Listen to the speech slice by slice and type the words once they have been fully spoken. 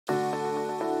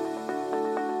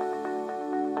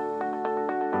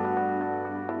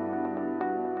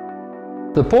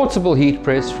The portable heat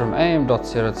press from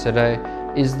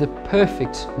am.co.za is the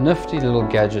perfect nifty little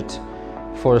gadget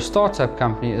for a startup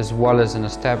company as well as an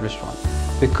established one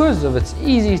because of its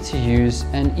easy to use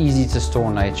and easy to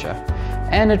store nature,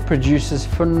 and it produces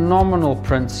phenomenal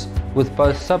prints with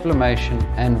both sublimation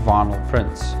and vinyl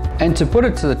prints. And to put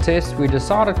it to the test, we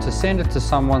decided to send it to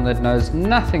someone that knows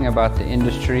nothing about the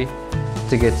industry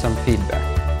to get some feedback.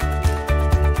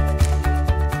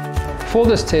 For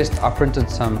this test, I printed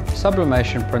some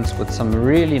sublimation prints with some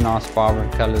really nice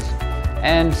vibrant colors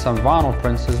and some vinyl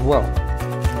prints as well.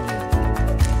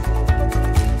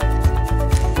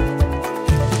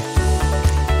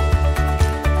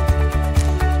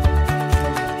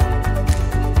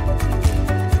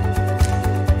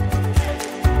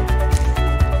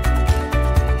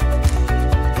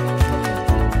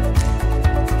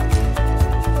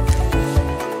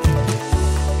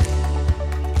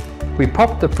 We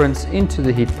popped the prints into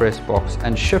the heat press box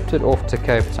and shipped it off to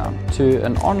Cape Town to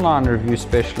an online review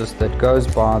specialist that goes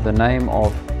by the name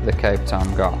of the Cape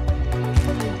Town Guy.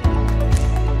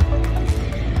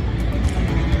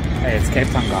 Hey, it's Cape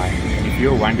Town Guy, and if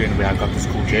you're wondering where I got this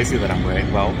cool jersey that I'm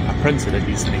wearing, well, I printed it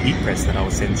using a heat press that I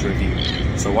was sent to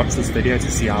review. So watch this video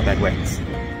to see how that works.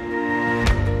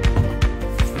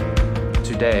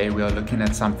 Today we are looking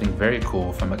at something very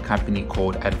cool from a company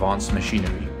called Advanced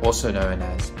Machinery, also known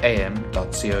as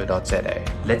am.co.za.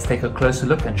 Let's take a closer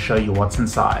look and show you what's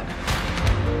inside.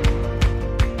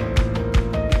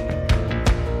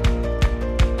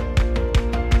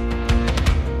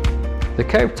 The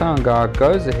Cape Town Guy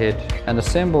goes ahead and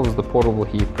assembles the portable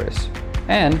heat press,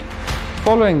 and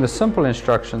following the simple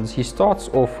instructions, he starts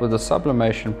off with the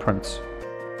sublimation prints.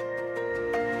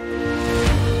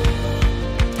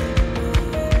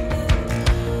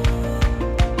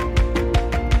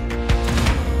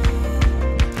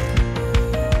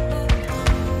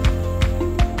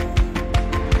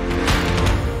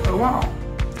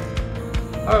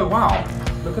 Oh wow,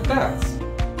 look at that.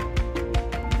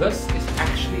 This is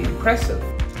actually impressive.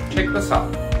 Check this out.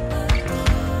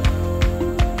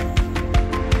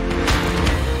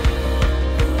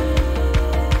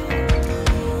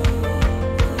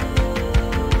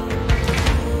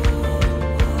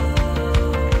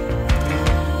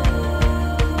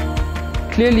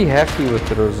 Clearly happy with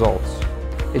the results,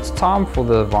 it's time for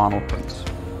the vinyl prints.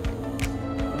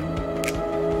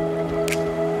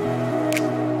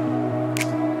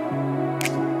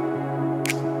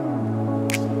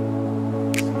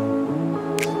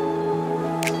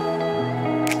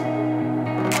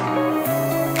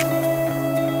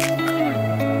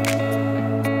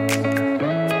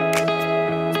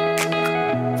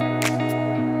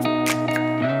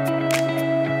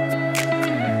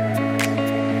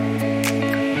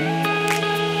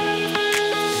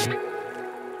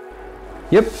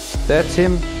 Yep, that's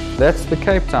him. That's the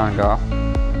Cape Town Guy.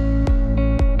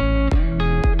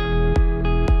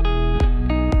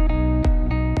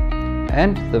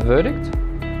 And the verdict?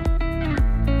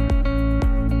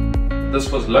 This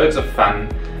was loads of fun.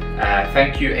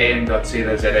 Thank you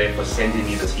am.co.za for sending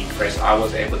me this heat press. I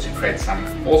was able to create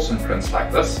some awesome prints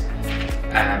like this.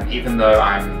 Even though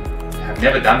I've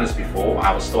never done this before,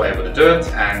 I was still able to do it,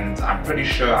 and I'm pretty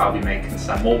sure I'll be making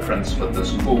some more prints with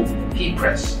this cool heat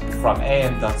press. From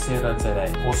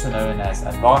am.co.za, also known as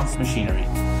Advanced Machinery.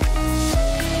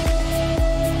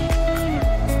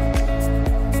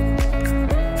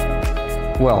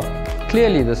 Well,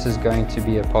 clearly this is going to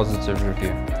be a positive review.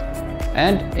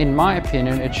 And in my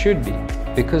opinion it should be,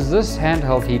 because this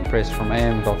handheld heat press from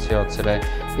am.co.za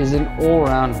is an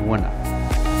all-round winner.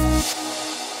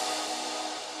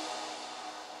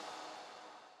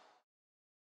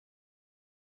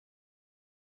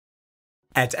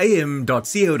 At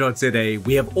am.co.za,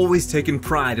 we have always taken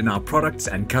pride in our products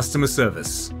and customer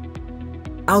service.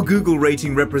 Our Google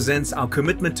rating represents our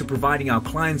commitment to providing our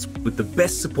clients with the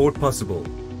best support possible.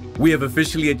 We have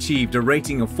officially achieved a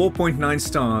rating of 4.9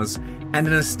 stars and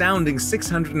an astounding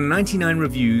 699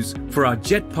 reviews for our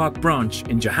Jet Park branch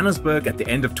in Johannesburg at the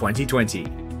end of 2020.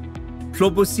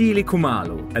 Hlobosile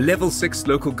Khumalo, a level 6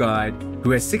 local guide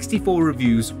who has 64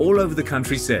 reviews all over the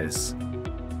country, says,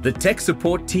 "The tech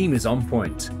support team is on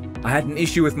point. I had an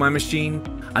issue with my machine,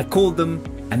 I called them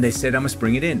and they said I must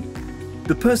bring it in.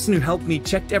 The person who helped me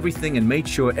checked everything and made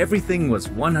sure everything was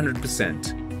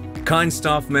 100%. Kind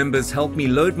staff members helped me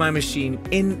load my machine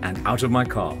in and out of my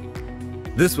car."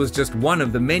 This was just one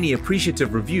of the many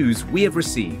appreciative reviews we have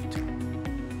received.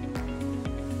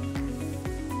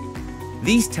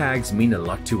 These tags mean a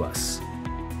lot to us.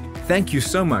 Thank you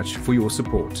so much for your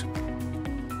support.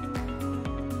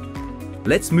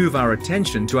 Let's move our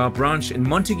attention to our branch in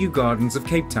Montague Gardens of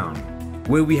Cape Town.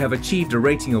 where we have achieved a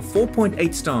rating of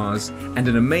 4.8 stars and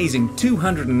an amazing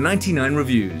 299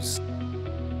 reviews.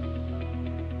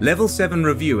 Level 7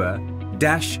 reviewer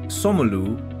Dash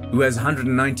Somolu, who has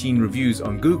 119 reviews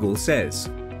on Google, says,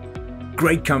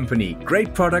 "Great company,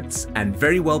 great products and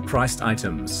very well priced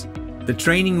items. The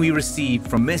training we received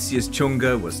from Messias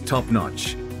Chunga was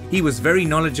top-notch. He was very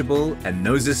knowledgeable and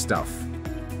knows his stuff."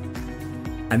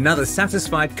 Another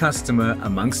satisfied customer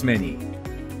amongst many.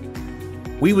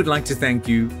 We would like to thank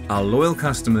you, our loyal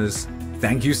customers.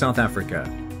 Thank you, South Africa.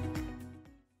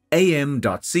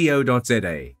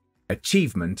 am.co.za.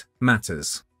 Achievement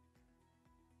matters.